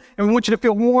sin, and we want you to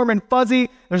feel warm and fuzzy.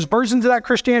 There's versions of that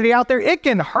Christianity out there. It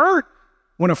can hurt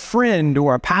when a friend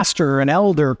or a pastor or an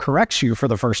elder corrects you for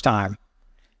the first time.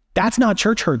 That's not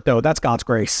church hurt, though. That's God's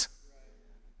grace.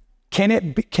 Can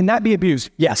that be abused?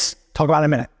 Yes. Talk about it in a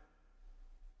minute.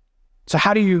 So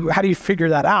how do you figure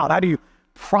that out? How do you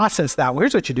process that? Well,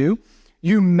 here's what you do.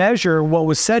 You measure what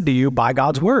was said to you by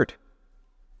God's word.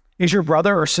 Is your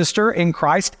brother or sister in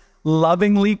Christ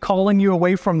lovingly calling you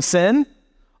away from sin?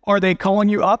 Are they calling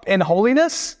you up in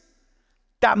holiness?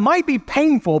 That might be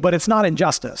painful, but it's not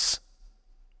injustice.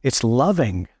 It's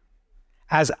loving.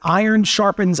 As iron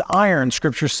sharpens iron,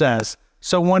 Scripture says,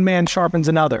 so one man sharpens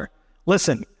another.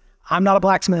 Listen, I'm not a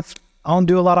blacksmith. I don't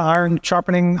do a lot of iron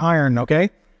sharpening iron, okay?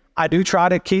 I do try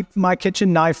to keep my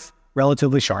kitchen knife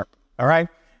relatively sharp, all right?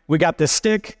 We got this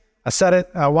stick.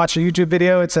 I watched a YouTube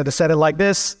video. It said to set it like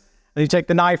this. And you take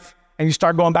the knife and you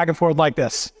start going back and forth like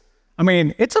this. I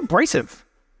mean, it's abrasive.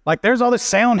 Like there's all this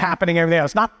sound happening and everything.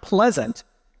 It's not pleasant.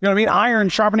 You know what I mean? Iron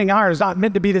sharpening iron is not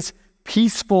meant to be this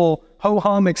peaceful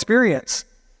ho-hum experience.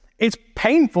 It's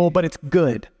painful, but it's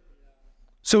good.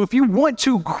 So if you want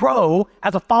to grow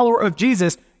as a follower of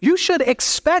Jesus, you should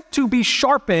expect to be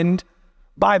sharpened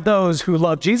by those who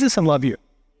love Jesus and love you.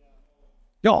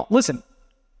 Y'all, listen,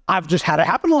 I've just had it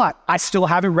happen a lot. I still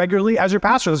have it regularly as your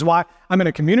pastor. This is why I'm in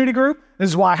a community group. This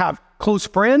is why I have close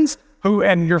friends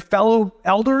and your fellow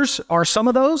elders are some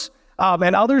of those,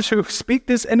 and others who speak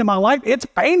this into my life. It's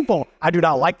painful. I do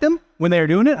not like them when they're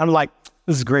doing it. I'm like,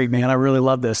 this is great, man. I really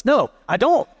love this. No, I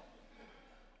don't.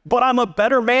 But I'm a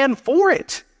better man for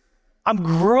it. I'm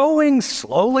growing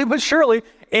slowly but surely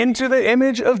into the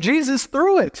image of Jesus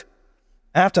through it.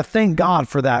 I have to thank God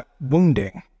for that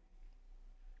wounding.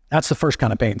 That's the first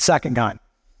kind of pain. Second kind,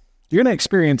 you're going to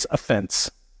experience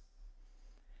offense.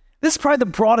 This is probably the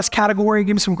broadest category.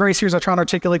 Give me some grace here as I try and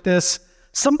articulate this.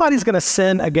 Somebody's going to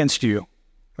sin against you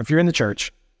if you're in the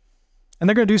church, and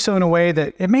they're going to do so in a way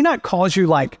that it may not cause you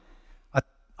like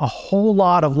a whole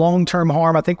lot of long-term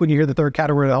harm. I think when you hear the third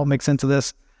category, it'll help make sense of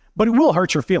this, but it will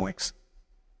hurt your feelings.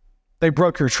 They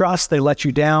broke your trust. They let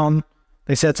you down.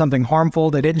 They said something harmful.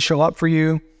 They didn't show up for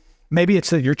you. Maybe it's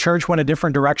that your church went a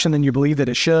different direction than you believe that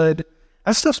it should.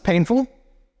 That stuff's painful,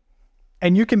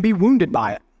 and you can be wounded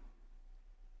by it.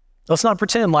 Let's not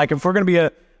pretend like if we're going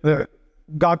to be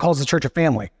God calls the church a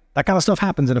family. That kind of stuff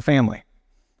happens in a family.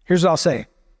 Here's what I'll say.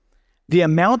 The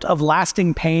amount of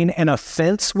lasting pain and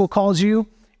offense will cause you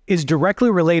is directly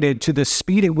related to the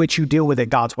speed at which you deal with it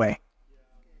God's way.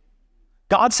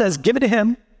 God says, give it to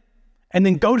him, and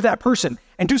then go to that person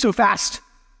and do so fast.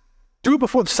 Do it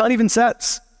before the sun even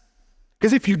sets.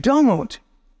 Because if you don't,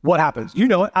 what happens? You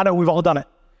know it. I know we've all done it.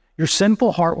 Your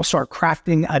sinful heart will start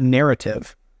crafting a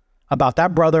narrative about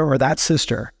that brother or that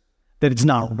sister that it's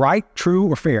not right, true,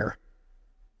 or fair.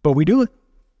 But we do it.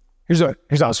 Here's how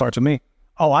it starts with me.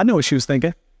 Oh, I know what she was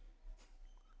thinking.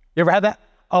 You ever had that?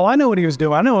 Oh, I know what he was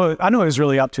doing. I know what he was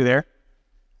really up to there.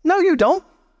 No, you don't.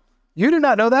 You do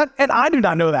not know that, and I do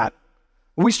not know that.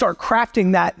 We start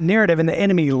crafting that narrative, and the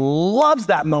enemy loves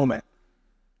that moment.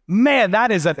 Man,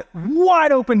 that is a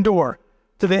wide open door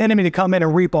to the enemy to come in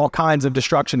and reap all kinds of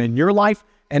destruction in your life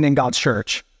and in God's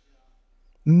church.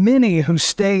 Many who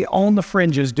stay on the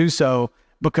fringes do so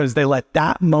because they let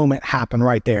that moment happen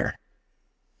right there.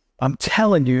 I'm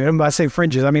telling you, and when I say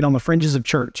fringes, I mean on the fringes of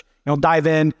church. You don't dive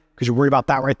in because you're worried about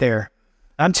that right there.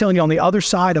 I'm telling you, on the other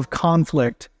side of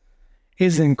conflict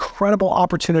is an incredible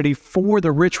opportunity for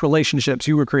the rich relationships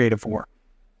you were created for.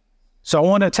 So I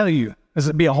want to tell you, this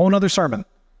would be a whole nother sermon.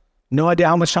 No idea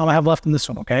how much time I have left in this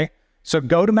one, okay? So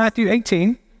go to Matthew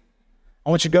 18. I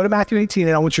want you to go to Matthew 18,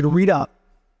 and I want you to read up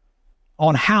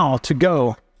on how to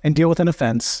go and deal with an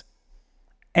offense.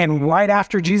 And right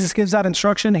after Jesus gives that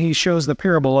instruction, he shows the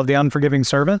parable of the unforgiving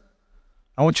servant.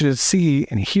 I want you to see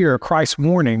and hear Christ's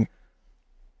warning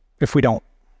if we don't.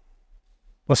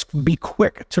 Let's be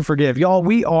quick to forgive. Y'all,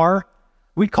 we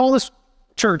call this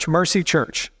church Mercy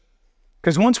Church.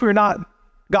 Because once we were not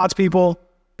God's people,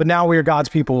 but now we are God's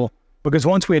people. Because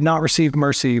once we had not received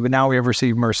mercy, but now we have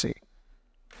received mercy.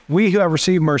 We who have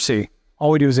received mercy, all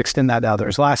we do is extend that to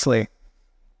others. Lastly,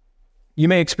 you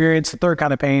may experience the third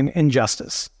kind of pain,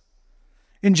 injustice.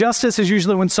 Injustice is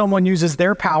usually when someone uses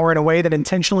their power in a way that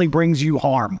intentionally brings you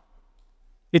harm.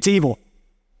 It's evil.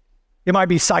 It might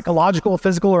be psychological,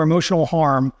 physical, or emotional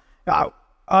harm.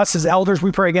 Us as elders,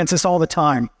 we pray against this all the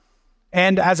time.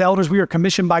 And as elders, we are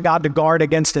commissioned by God to guard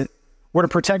against it. We're to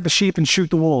protect the sheep and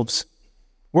shoot the wolves.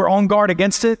 We're on guard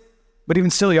against it, but even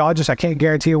still, y'all, I can't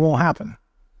guarantee it won't happen.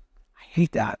 I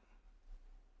hate that.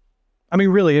 I mean,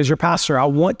 really, as your pastor, I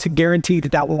want to guarantee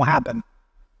that won't happen.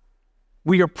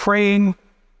 We are praying.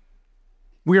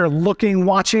 We are looking,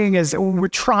 watching, as we're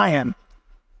trying.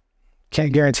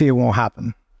 Can't guarantee it won't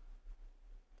happen.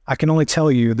 I can only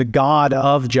tell you the God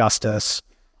of justice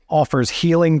offers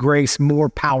healing grace more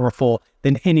powerful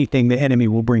than anything the enemy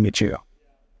will bring at you.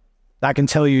 I can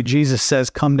tell you, Jesus says,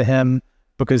 come to him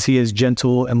because he is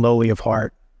gentle and lowly of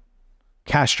heart.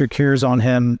 Cast your cares on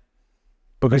him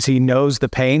because he knows the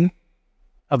pain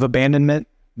of abandonment,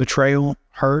 betrayal,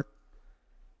 hurt.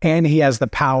 and he has the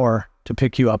power to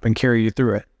pick you up and carry you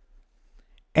through it.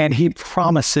 And he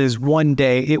promises one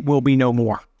day it will be no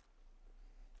more.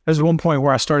 There's one point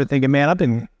where I started thinking, man, I've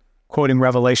been quoting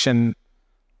Revelation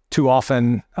too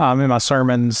often in my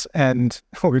sermons. And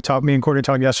me and Courtney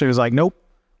talked yesterday, was like, nope,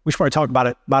 we should probably talk about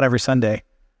it about every Sunday.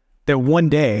 That one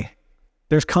day,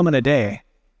 there's coming a day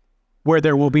where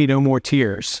there will be no more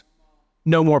tears,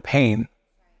 no more pain,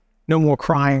 no more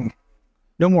crying,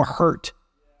 no more hurt.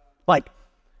 Like,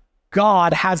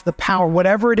 God has the power,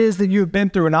 whatever it is that you've been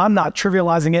through, and I'm not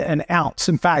trivializing it an ounce.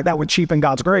 In fact, that would cheapen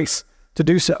God's grace to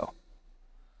do so.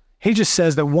 He just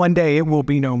says that one day it will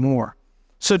be no more.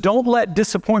 So don't let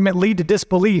disappointment lead to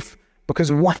disbelief,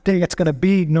 because one day it's going to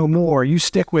be no more. You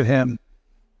stick with him,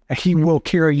 and he will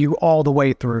carry you all the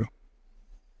way through.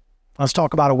 Let's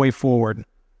talk about a way forward.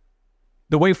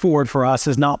 The way forward for us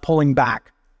is not pulling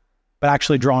back, but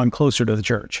actually drawing closer to the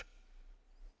church.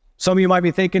 Some of you might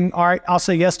be thinking, all right, I'll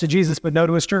say yes to Jesus, but no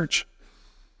to his church.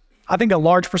 I think a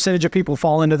large percentage of people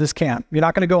fall into this camp. You're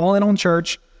not going to go all in on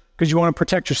church because you want to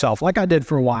protect yourself, like I did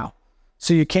for a while.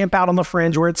 So you camp out on the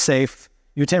fringe where it's safe.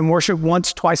 You attend worship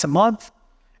once, twice a month,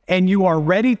 and you are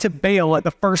ready to bail at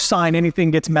the first sign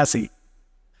anything gets messy.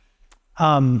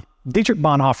 Dietrich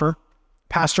Bonhoeffer,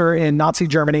 pastor in Nazi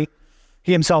Germany,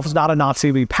 he himself is not a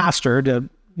Nazi, but he pastored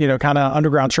a kind of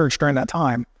underground church during that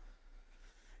time.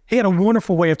 He had a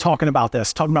wonderful way of talking about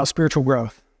this, talking about spiritual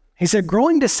growth. He said,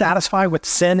 growing dissatisfied with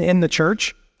sin in the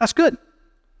church, that's good.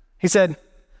 He said,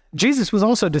 Jesus was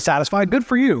also dissatisfied. Good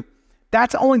for you.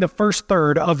 That's only the first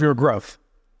third of your growth.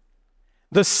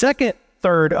 The second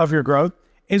third of your growth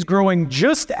is growing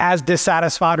just as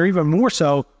dissatisfied, or even more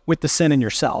so, with the sin in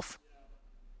yourself.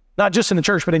 Not just in the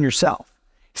church, but in yourself.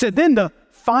 He said, then the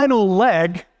final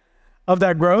leg of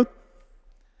that growth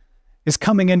is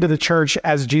coming into the church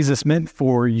as Jesus meant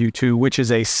for you to, which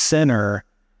is a sinner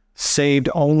saved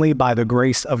only by the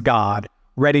grace of God,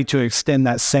 ready to extend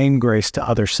that same grace to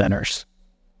other sinners.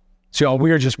 So y'all,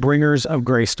 we are just bringers of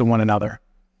grace to one another.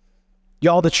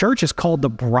 Y'all, the church is called the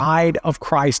bride of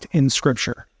Christ in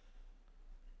Scripture.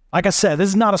 Like I said, this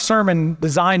is not a sermon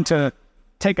designed to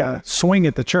take a swing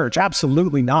at the church.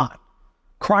 Absolutely not.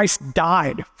 Christ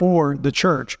died for the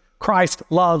church. Christ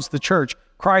loves the church.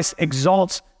 Christ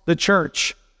exalts the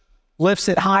church, lifts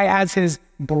it high as his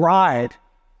bride.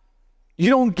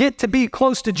 You don't get to be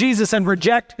close to Jesus and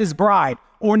reject his bride,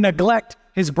 or neglect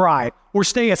his bride, or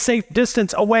stay a safe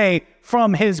distance away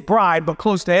from his bride, but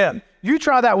close to him. You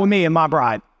try that with me and my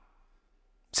bride.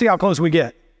 See how close we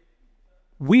get.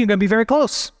 We ain't going to be very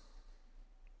close.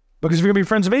 Because if you're going to be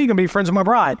friends with me, you're going to be friends with my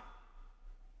bride.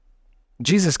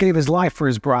 Jesus gave his life for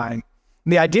his bride.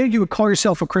 And the idea you would call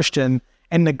yourself a Christian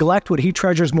and neglect what he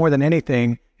treasures more than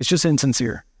anything is just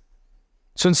insincere.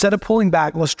 So instead of pulling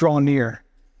back, let's draw near.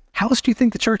 How else do you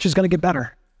think the church is going to get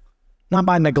better? Not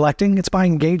by neglecting, it's by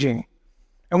engaging.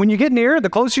 And when you get near, the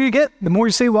closer you get, the more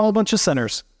you see, well, a bunch of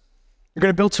sinners. You're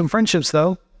going to build some friendships,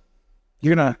 though.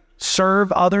 You're going to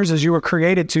serve others as you were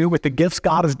created to with the gifts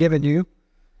God has given you.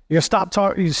 You stop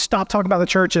talking about the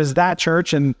church as that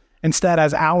church and instead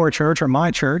as our church or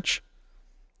my church.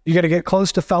 You got to get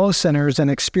close to fellow sinners and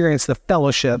experience the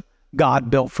fellowship God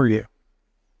built for you.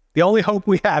 The only hope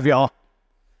we have, y'all,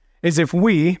 is if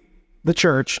we, the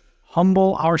church,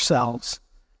 humble ourselves,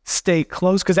 stay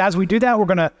close. Because as we do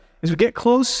that, as we get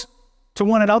close to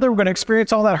one another, we're going to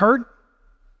experience all that hurt,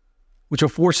 which will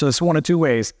force us one of two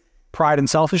ways: pride and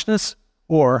selfishness,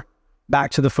 or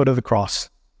back to the foot of the cross,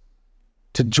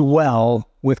 to dwell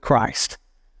with Christ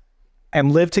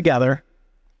and live together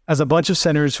as a bunch of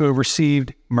sinners who have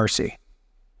received mercy.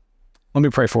 Let me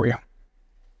pray for you.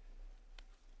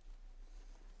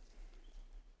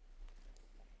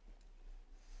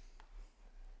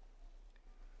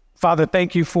 Father,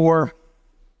 thank you for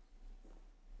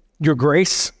your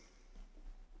grace.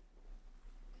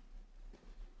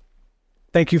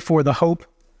 Thank you for the hope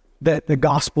that the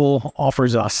gospel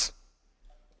offers us.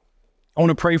 I want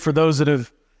to pray for those that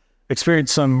have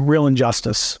experienced some real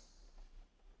injustice.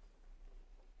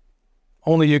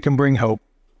 Only you can bring hope.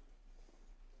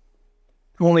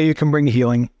 Only you can bring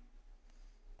healing.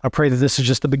 I pray that this is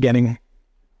just the beginning.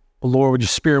 Lord, would your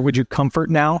Spirit, would you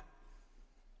comfort now?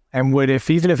 And would,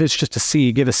 even if it's just a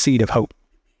seed, give a seed of hope.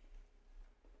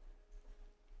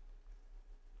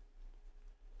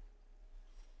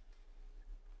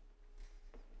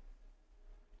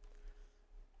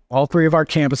 All three of our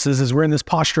campuses, as we're in this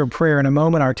posture of prayer, in a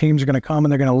moment our teams are going to come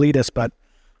and they're going to lead us, but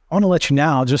I want to let you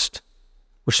now just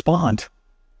respond.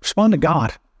 Respond to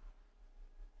God.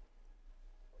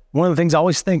 One of the things I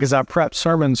always think as I prep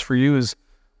sermons for you is,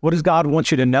 what does God want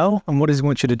you to know and what does he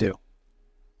want you to do?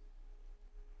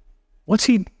 What's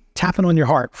he tapping on your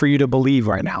heart for you to believe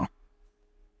right now,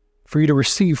 for you to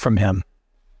receive from him.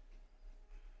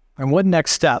 And what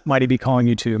next step might he be calling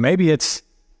you to? Maybe it's,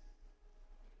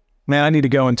 man, I need to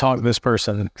go and talk to this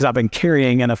person because I've been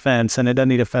carrying an offense and it doesn't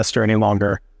need to fester any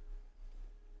longer.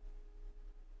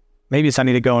 Maybe it's I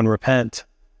need to go and repent.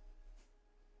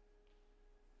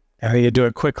 I need to do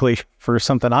it quickly for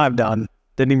something I've done.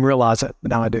 Didn't even realize it, but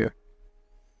now I do.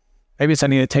 Maybe it's I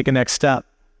need to take a next step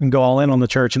and go all in on the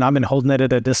church, and I've been holding it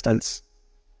at a distance.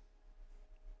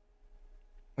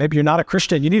 Maybe you're not a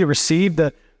Christian. You need to receive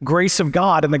the grace of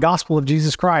God and the gospel of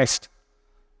Jesus Christ.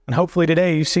 And hopefully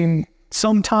today you've seen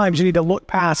sometimes you need to look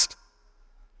past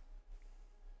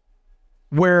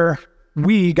where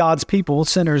we, God's people,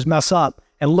 sinners, mess up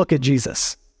and look at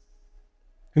Jesus,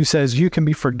 who says you can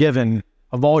be forgiven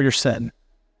of all your sin.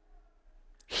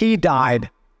 He died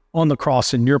on the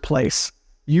cross in your place.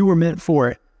 You were meant for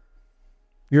it.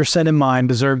 Your sin and mine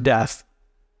deserved death.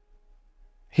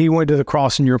 He went to the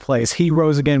cross in your place. He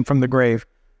rose again from the grave,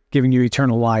 giving you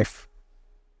eternal life.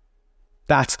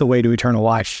 That's the way to eternal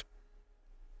life.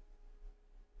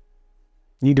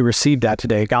 You need to receive that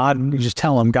today. God, you just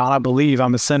tell him, God, I believe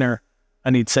I'm a sinner. I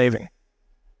need saving.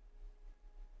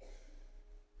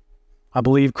 I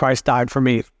believe Christ died for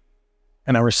me,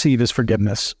 and I receive his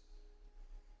forgiveness.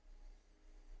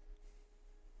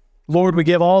 Lord, we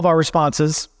give all of our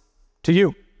responses to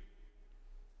you.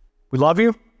 We love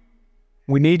you.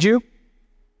 We need you.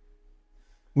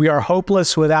 We are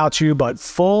hopeless without you, but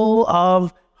full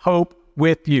of hope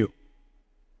with you.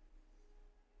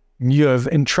 You have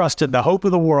entrusted the hope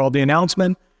of the world, the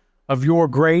announcement of your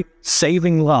great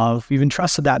saving love. You've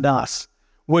entrusted that to us.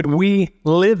 Would we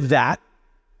live that?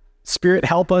 Spirit,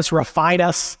 help us, refine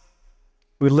us.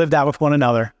 We live that with one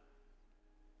another.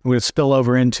 We would spill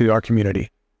over into our community.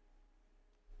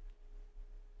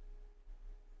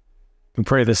 We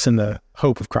pray this in the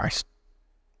hope of Christ.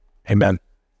 Amen.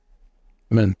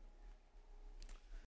 Amen.